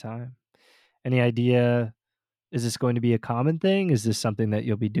amazing time. Any idea, is this going to be a common thing? Is this something that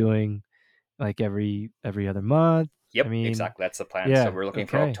you'll be doing like every other month? I Yep, mean, exactly. That's the plan. So yeah, we're looking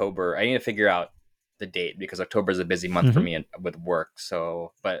for okay. October. I need to figure out the date because October is a busy month for me with work.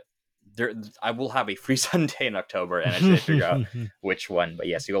 So, but there, I will have a free Sunday in October, and I just need to figure out which one. But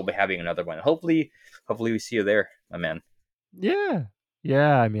yes, you will be having another one. Hopefully we see you there, my man. Yeah.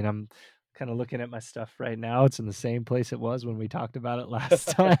 Yeah. I mean, I'm kind of looking at my stuff right now. It's in the same place it was when we talked about it last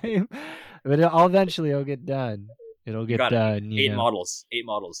time. But it'll get done. It'll You get got it. done, you Eight know. models. 8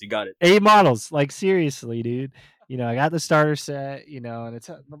 models. You got it. 8 models, like seriously, dude. You know, I got the starter set, you know, and it's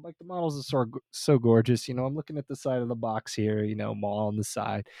like the models are so gorgeous. You know, I'm looking at the side of the box here, you know, Maul on the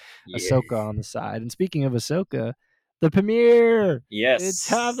side, Yeah. Ahsoka on the side. And speaking of Ahsoka, the premiere, it's Yes.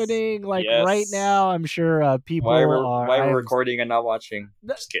 happening like right Yes. now. I'm sure Why people we're are. why we're recording and not watching?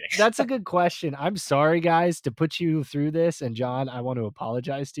 Th- Just kidding. that's a good question. I'm sorry, guys, to put you through this. And John, I want to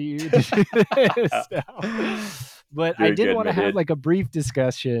apologize to you to do this now. But I You're did good, want my to have dude. like a brief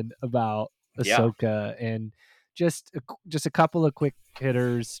discussion about Yeah. Ahsoka and just a couple of quick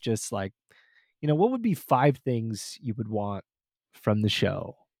hitters. Just like, you know, what would be 5 things you would want from the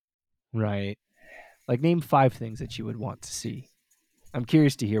show, right? Like, name 5 things that you would want to see. I'm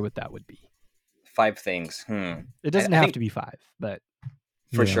curious to hear what that would be. 5 things. It doesn't I have think to be 5, but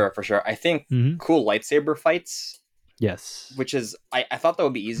for you know, sure, for sure. I think Mhm. cool lightsaber fights, Yes, which is I thought that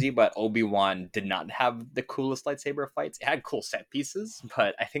would be easy, but Obi-Wan did not have the coolest lightsaber fights. It had cool set pieces,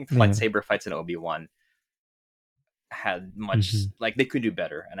 but I think the yeah. lightsaber fights in Obi-Wan had much Mhm. like they could do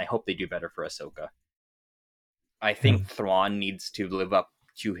better, and I hope they do better for Ahsoka. I Yeah. think Thrawn needs to live up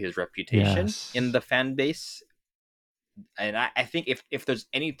to his reputation in Yes. the fan base. And I think if there's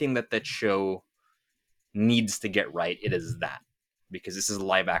anything that show needs to get right, it is that. Because this is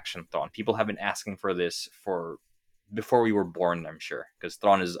live action Thrawn. People have been asking for this for before we were born, I'm sure. Because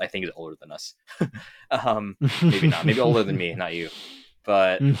Thrawn I think is older than us. Maybe not. Maybe older than me, not you.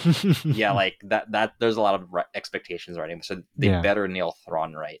 But yeah, like that there's a lot of expectations already. So they Yeah. better nail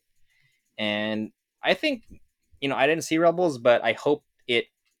Thrawn right. And I think, I didn't see Rebels, but I hope it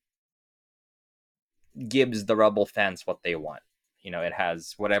gives the Rebel fans what they want. It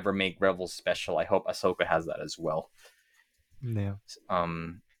has whatever make Rebels special. I hope Ahsoka has that as well. Yeah. I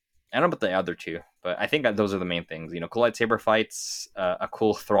don't know about the other two, but I think that those are the main things. Cool lightsaber fights, a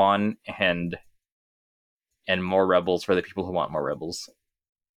cool Thrawn, and more Rebels for the people who want more Rebels.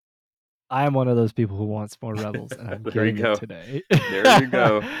 I am one of those people who wants more Rebels, and I'm There you getting it go. today. There you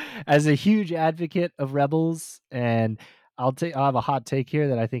go. As a huge advocate of Rebels, and I'll have a hot take here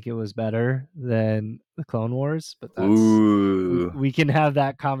that I think it was better than the Clone Wars, but Ooh. we can have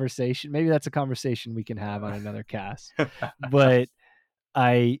that conversation. Maybe that's a conversation we can have on another cast. But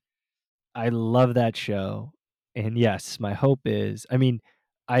I love that show. And yes, my hope is, I mean,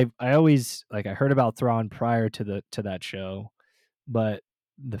 I always like I heard about Thrawn prior to that show, but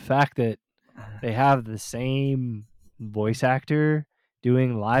the fact that they have the same voice actor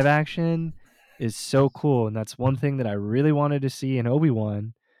doing live action is so cool. And that's one thing that I really wanted to see in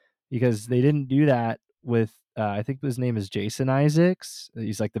Obi-Wan, because they didn't do that with I think his name is Jason Isaacs.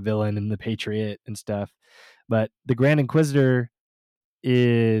 He's like the villain and the Patriot and stuff. But the Grand Inquisitor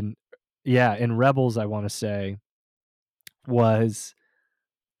in in Rebels, I want to say, was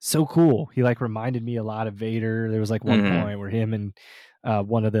so cool. He like reminded me a lot of Vader. There was like one point where him and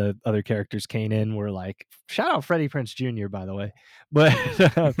one of the other characters, Kanan, were like, shout out Freddie Prinze Jr. by the way. But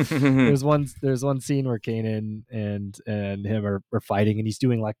there's one scene where Kanan and him are fighting, and he's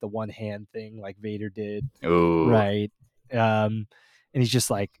doing like the one hand thing like Vader did, Ooh. right? And he's just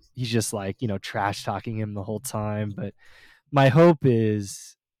like trash talking him the whole time. But my hope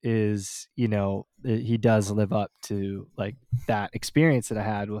is he does live up to like that experience that I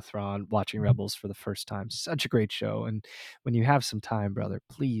had with Thrawn watching Rebels for the first time. Such a great show, and when you have some time, brother,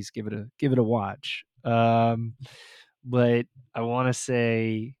 please give it a watch. But I want to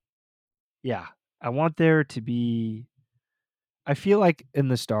say, yeah, I want there to be. I feel like in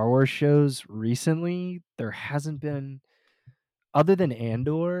the Star Wars shows recently, there hasn't been, other than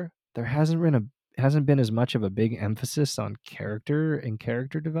Andor, there hasn't been as much of a big emphasis on character and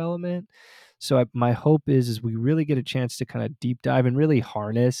character development. So my hope is we really get a chance to kind of deep dive and really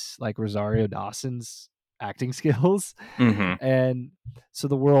harness like Rosario Dawson's acting skills. And so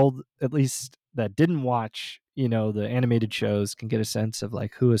the world, at least that didn't watch, the animated shows, can get a sense of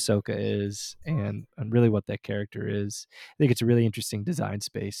like who Ahsoka is and really what that character is. I think it's a really interesting design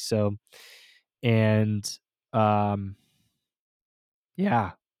space. So, and um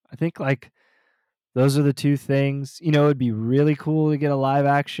yeah, I think like those are the 2 things. It'd be really cool to get a live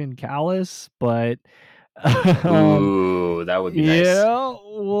action Callus, but Ooh, that would be nice.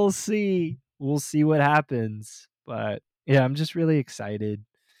 we'll see. We'll see what happens. But yeah, I'm just really excited.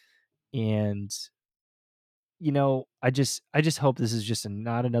 And I just hope this is just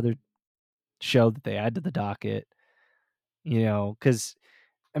not another show that they add to the docket. Because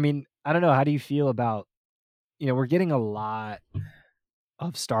I mean, I don't know. How do you feel about we're getting a lot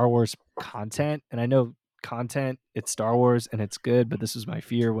of Star Wars content, and I know content, it's Star Wars and it's good, but this was my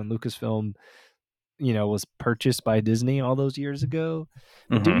fear when Lucasfilm, was purchased by Disney all those years ago.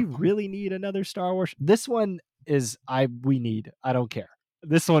 But do we really need another Star Wars? This one is we need. I don't care.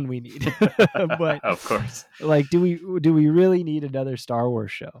 This one we need. But Of course. like, do we really need another Star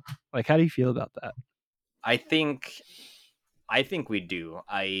Wars show? Like, how do you feel about that? I think we do.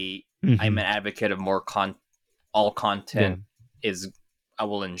 I'm Mhm. an advocate of more all content Yeah. is I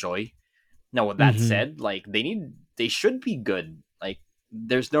will enjoy. Now, with that Mhm. said, like they should be good. Like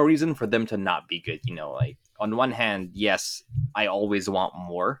there's no reason for them to not be good. Like on one hand, yes, I always want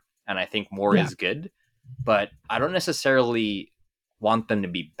more, and I think more Yeah. is good, but I don't necessarily want them to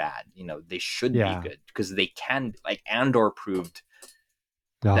be bad. They should be Yeah. good because they can. Like Andor proved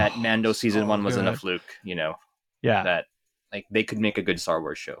that Oh, Mando season so 1 wasn't a good. fluke. Yeah. That like they could make a good Star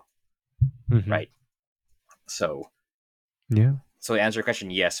Wars show, Mhm. right? So Yeah. to answer your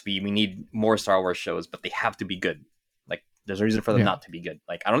question, yes, we need more Star Wars shows, but they have to be good. Like there's no reason for them Yeah. not to be good.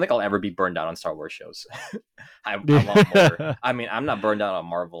 Like I don't think I'll ever be burned out on Star Wars shows. I want more. I mean, I'm not burned out on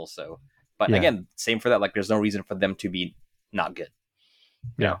Marvel, so but Yeah. again, same for that. Like there's no reason for them to be not good.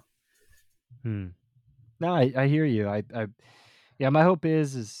 Yeah. No, I hear you. Yeah, my hope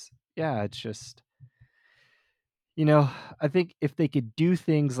is yeah, it's just I think if they could do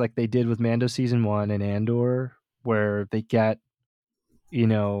things like they did with Mando season 1 and Andor, where they get, you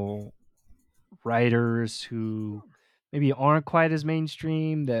know, writers who maybe aren't quite as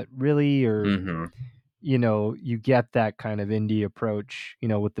mainstream that really are, Mm-hmm. you get that kind of indie approach,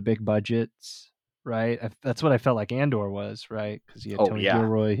 with the big budgets, right? That's what I felt like Andor was, right? Because you had Oh Tony yeah.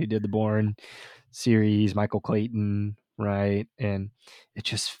 Gilroy who did the Bourne series, Michael Clayton, right? And it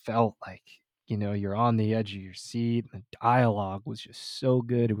just felt like, you're on the edge of your seat. And the dialogue was just so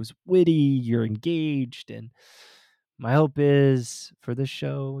good. It was witty. You're engaged. And my hope is for this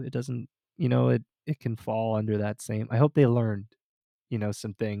show, it doesn't, it can fall under that same. I hope they learned,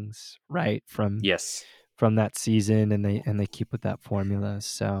 some things right Yes. from that season, and they keep with that formula.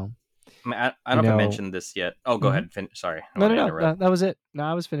 So, I mean, I don't you know if I know, mentioned this yet. Oh, go mhm. ahead. Sorry, I No, want no, to no, interrupt. that was it. No,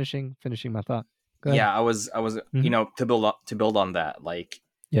 I was finishing my thought. Go ahead. Yeah, I was Mhm. to build on that. Like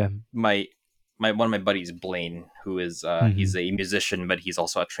Yeah. my one of my buddies, Blaine, who is he's Mhm. a musician, but he's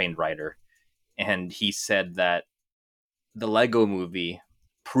also a trained writer, and he said that the Lego movie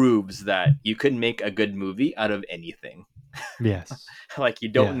proves that you can make a good movie out of anything. Yes. Like you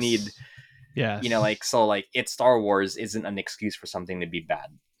don't need, Yes. Yes. like so like it's Star Wars isn't an excuse for something to be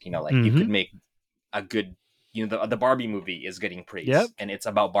bad. Like you could Mhm. make a good the Barbie movie is getting praise Yep. and it's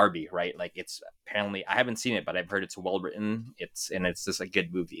about Barbie, right? Like it's apparently I haven't seen it, but I've heard it's well written. It's just a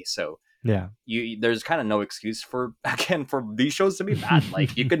good movie. So Yeah. there's kind of no excuse for again for these shows to be bad.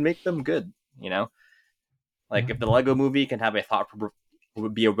 Like you could make them good, like Yeah. if the Lego movie can have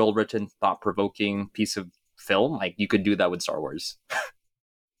would be a well written, thought provoking piece of film, like you could do that with Star Wars.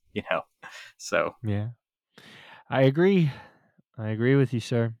 you know. So Yeah. I agree. I agree with you,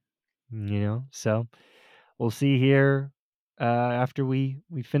 sir. So we'll see here after we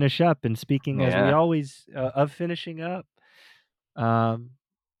finish up. And speaking as we yeah. always of finishing up, um,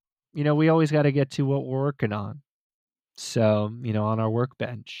 we always got to get to what we're working on. So, on our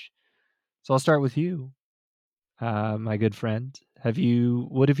workbench. So I'll start with you, my good friend.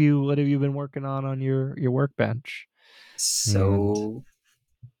 What have you been working on your workbench? And So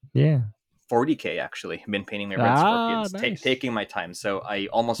yeah. 40K actually. I've been painting my red Ah, scorpions, nice. taking my time. So I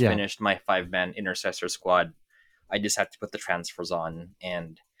almost Yeah. finished my 5-man intercessor squad. I just have to put the transfers on,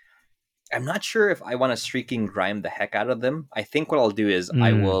 and I'm not sure if I want to streaking grime the heck out of them. I think what I'll do is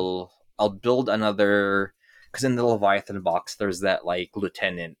Mm. I'll build another, because in the Leviathan box there's that like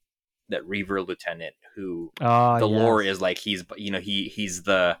lieutenant, that Reaver lieutenant who Ah, the lore is yes. like he's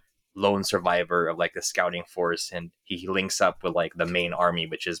the lone survivor of like the scouting force, and he links up with like the main army,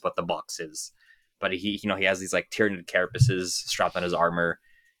 which is what the box is. But he has these like Tyranid carapaces strapped on his armor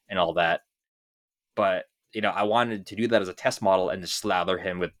and all that. But I wanted to do that as a test model and just slather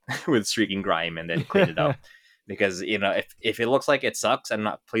him with with streaking grime and then clean it up. Because if it looks like it sucks, I'm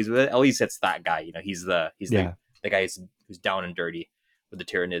not pleased with it. At least it's that guy. He's Yeah. the guy who's down and dirty with the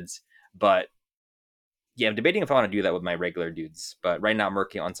Tyranids. But yeah, I'm debating if I want to do that with my regular dudes. But right now I'm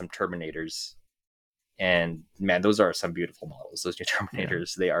working on some Terminators, and man, those are some beautiful models. Those new Yeah.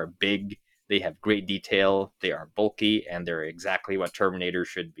 Terminators, they are big, they have great detail, they are bulky, and they're exactly what Terminators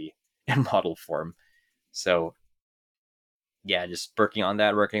should be in model form. So yeah, just working on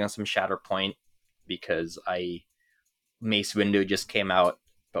that, working on some Shatterpoint because Mace Windu just came out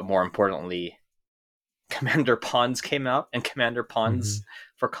but more importantly, Commander Pawns came out, and Commander Pawns,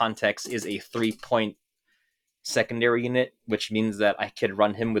 for context, is a 3-point secondary unit, which means that I could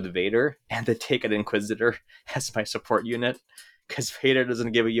run him with Vader and then take an Inquisitor as my support unit, because Vader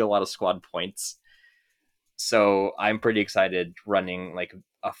doesn't give you a lot of squad points. So I'm pretty excited running like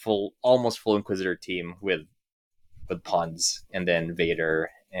a almost full Inquisitor team with Pawns and then Vader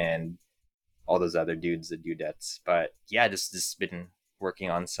and all those other dudes, the dudettes. But yeah, just been working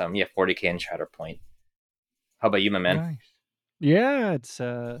on some 40k and Shatterpoint. How about you, my man? Nice. Yeah, it's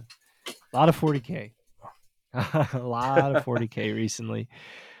a lot of 40k. A lot of 40k recently.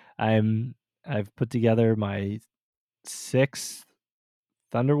 I've put together my 6th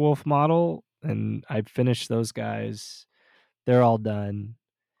Thunderwolf model, and I've finished those guys. They're all done.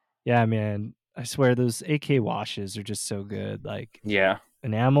 Yeah, man. I swear those AK washes are just so good. Like Yeah.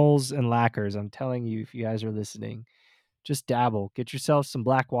 enamels and lacquers. I'm telling you, if you guys are listening, just dabble. Get yourself some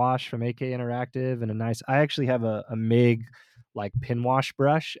black wash from AK Interactive and a nice. I actually have a MIG like pin wash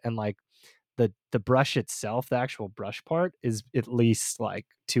brush, and like the brush itself, the actual brush part, is at least like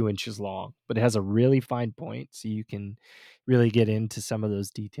 2 inches long, but it has a really fine point, so you can really get into some of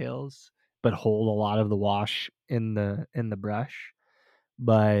those details, but hold a lot of the wash in the brush.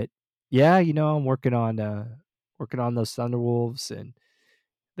 But yeah, I'm working on those Thunderwolves, and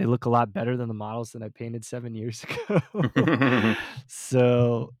they look a lot better than the models that I painted 7 years ago.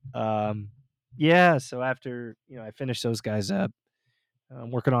 So yeah, so after I finish those guys up, I'm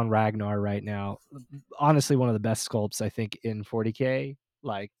working on Ragnar right now. Honestly, one of the best sculpts I think in 40k.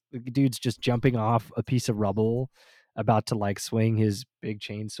 Like the dude's just jumping off a piece of rubble, about to like swing his big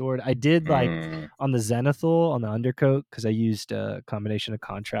chainsword. I did like on the Zenithal on the undercoat, because I used a combination of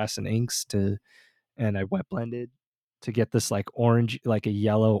contrast and inks and I wet blended to get this like orange, like a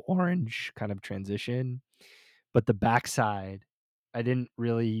yellow orange kind of transition. But the backside, I didn't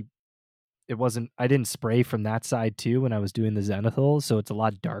really I didn't spray from that side too when I was doing the Zenithal, so it's a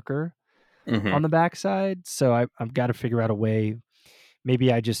lot darker on the backside. So I've got to figure out a way.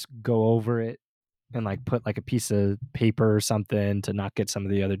 Maybe I just go over it and like put like a piece of paper or something to not get some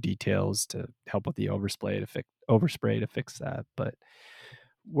of the other details to help with the overspray to fix that. But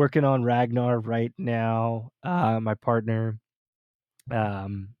working on Ragnar right now. My partner,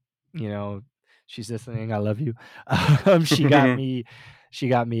 um, you know, she's listening. I love you. She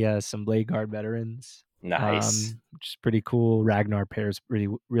got me some Blade Guard veterans. Nice. Which is pretty cool. Ragnar pairs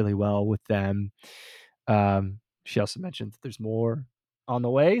really well with them. She also mentioned that there's more on the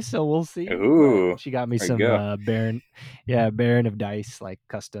way, so we'll see. But Ooh, she got me there you some go. Baron of Dice, like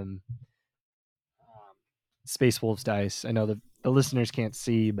custom Space Wolves dice. I know the listeners can't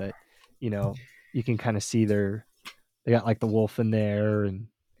see, but you can kind of see they got like the wolf in there and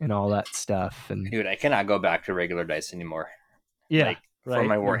all that stuff. And Dude, I cannot go back to regular dice anymore. yeah, Like for right.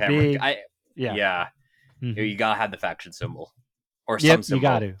 my They're Warhammer, big. Yeah. yeah, Mm-hmm. you gotta have the faction symbol or Yep, some you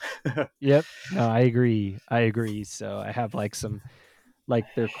got symbol. to. Yep. No, I agree. So I have like some, like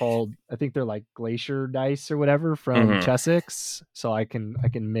they're called, I think they're like glacier dice or whatever from Chessex. So I can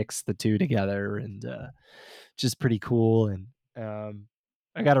mix the two together, and just pretty cool. And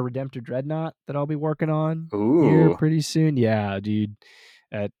I got a Redemptor Dreadnought that I'll be working on here Ooh, pretty soon. Yeah, dude.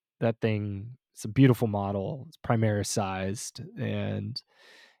 At that thing, it's a beautiful model. It's Primaris sized, and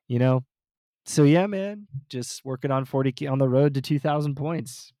so yeah, man, just working on 40 on the road to 2,000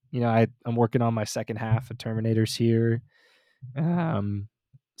 points. I'm working on my second half of Terminators here,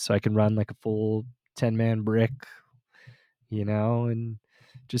 so I can run like a full 10-man brick, and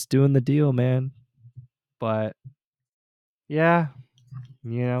just doing the deal, man. But yeah,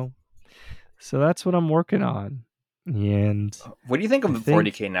 you know, so that's what I'm working on. And what do you think of I the think,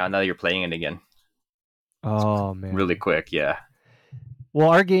 40k now? Now that you're playing it again, oh really man, quick, yeah. well,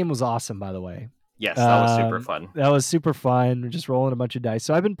 our game was awesome, by the way. Yes, that was super fun. That was super fun. We're just rolling a bunch of dice.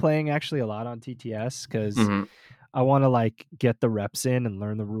 So I've been playing actually a lot on TTS because I want to like get the reps in and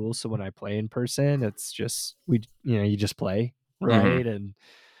learn the rules. So when I play in person, it's just you just play, right? And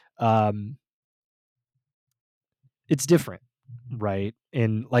it's different, right?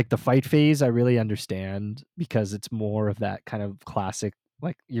 In like the fight phase, I really understand because it's more of that kind of classic,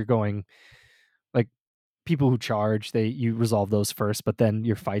 like you're going like people who charge, you resolve those first, but then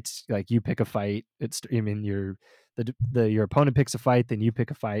your fights, like you pick a fight. Your opponent picks a fight, then you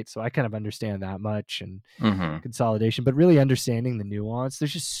pick a fight. So I kind of understand that much and consolidation, but really understanding the nuance.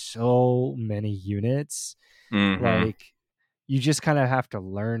 There's just so many units, like you just kind of have to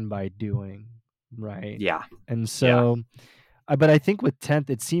learn by doing, right? Yeah, And yeah. so but I think with 10th,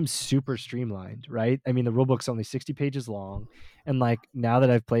 it seems super streamlined, right? I mean, the rulebook's only 60 pages long. And like now that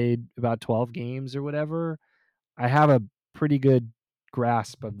I've played about 12 games or whatever, I have a pretty good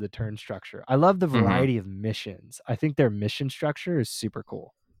grasp of the turn structure. I love the Mhm. variety of missions. I think their mission structure is super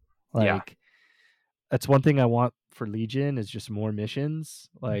cool. Yeah. Like that's one thing I want for Legion is just more missions.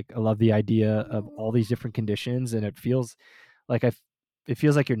 Like I love the idea of all these different conditions, and it feels like it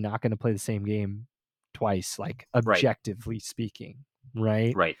feels like you're not going to play the same game twice, like Right. objectively speaking,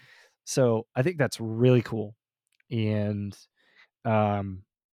 right? Right. So I think that's really cool. And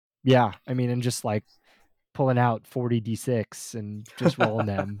yeah, I mean, and just like pulling out 40 d6 and just rolling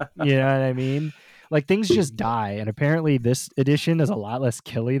them, you know what I mean? Like things just die, and apparently this edition is a lot less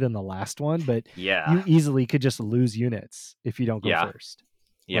killy than the last one, but Yeah. you easily could just lose units if you don't go Yeah. first.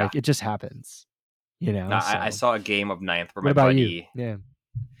 Yeah. Like it just happens, you know. I So saw a game of Ninth where what my about you? buddy, Yeah.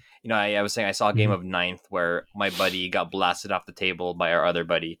 I was saying I saw a game Mhm. of Ninth where my buddy got blasted off the table by our other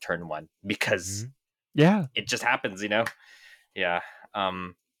buddy turn 1 because Yeah. it just happens, Yeah.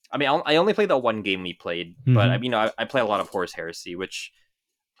 I mean, I only played that one game we played, but I mean, I play a lot of Horus Heresy, which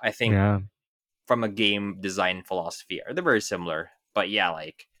I think Yeah. from a game design philosophy they're very similar. But yeah,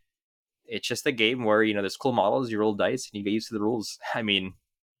 like it's just a game where there's cool models, you roll dice, and you get used to the rules. I mean,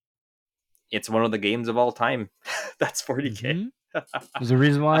 it's one of the games of all time. That's 40K. There's a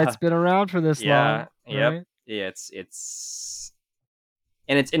reason why it's been around for this long. Yep. Right? Yeah, it's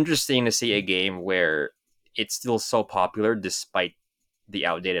and it's interesting to see a game where it's still so popular despite the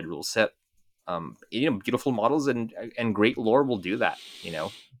outdated rule set. Beautiful models and great lore will do that.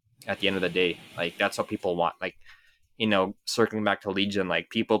 At the end of the day, like that's what people want. Like, circling back to Legion, like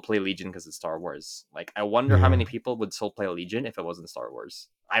people play Legion because it's Star Wars. Like, I wonder how many people would still play Legion if it wasn't Star Wars.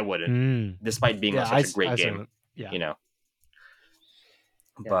 I wouldn't, despite being such a great game. Yeah.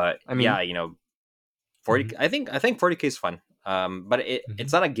 But I mean, 40. I think 40K is fun. But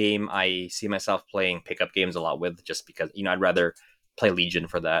it's not a game I see myself playing pickup games a lot with, just because I'd rather play Legion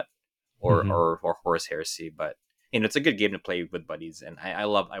for that, or Horus Heresy. But it's a good game to play with buddies, and I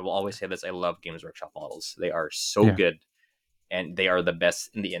will always say this: I love Games Workshop models. They are so good, and they are the best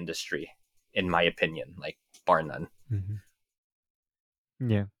in the industry, in my opinion, like bar none.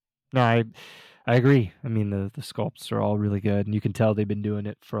 Yeah, no, I agree. I mean, the sculpts are all really good, and you can tell they've been doing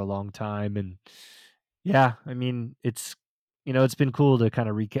it for a long time. And yeah, I mean, it's it's been cool to kind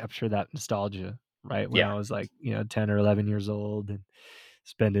of recapture that nostalgia, right? When I was like 10 or 11 years old, and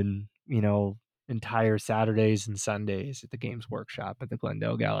spending entire Saturdays and Sundays at the Games Workshop at the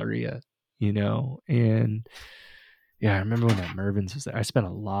Glendale Galleria, and yeah, I remember when that Mervyn's was there. I spent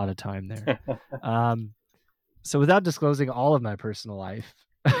a lot of time there. So without disclosing all of my personal life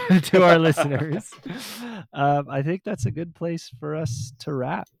to our listeners, I think that's a good place for us to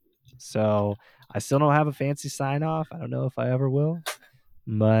wrap. So I still don't have a fancy sign off. I don't know if I ever will,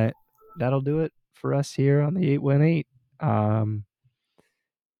 but that'll do it for us here on the 818.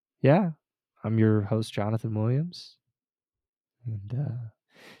 Yeah, I'm your host, Jonathan Williams, and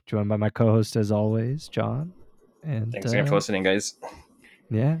joined by my co-host as always, John. And Thanks again for listening, guys.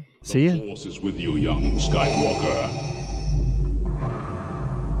 Yeah, see ya. The Force is with you, young Skywalker.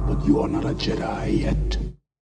 But you are not a Jedi yet.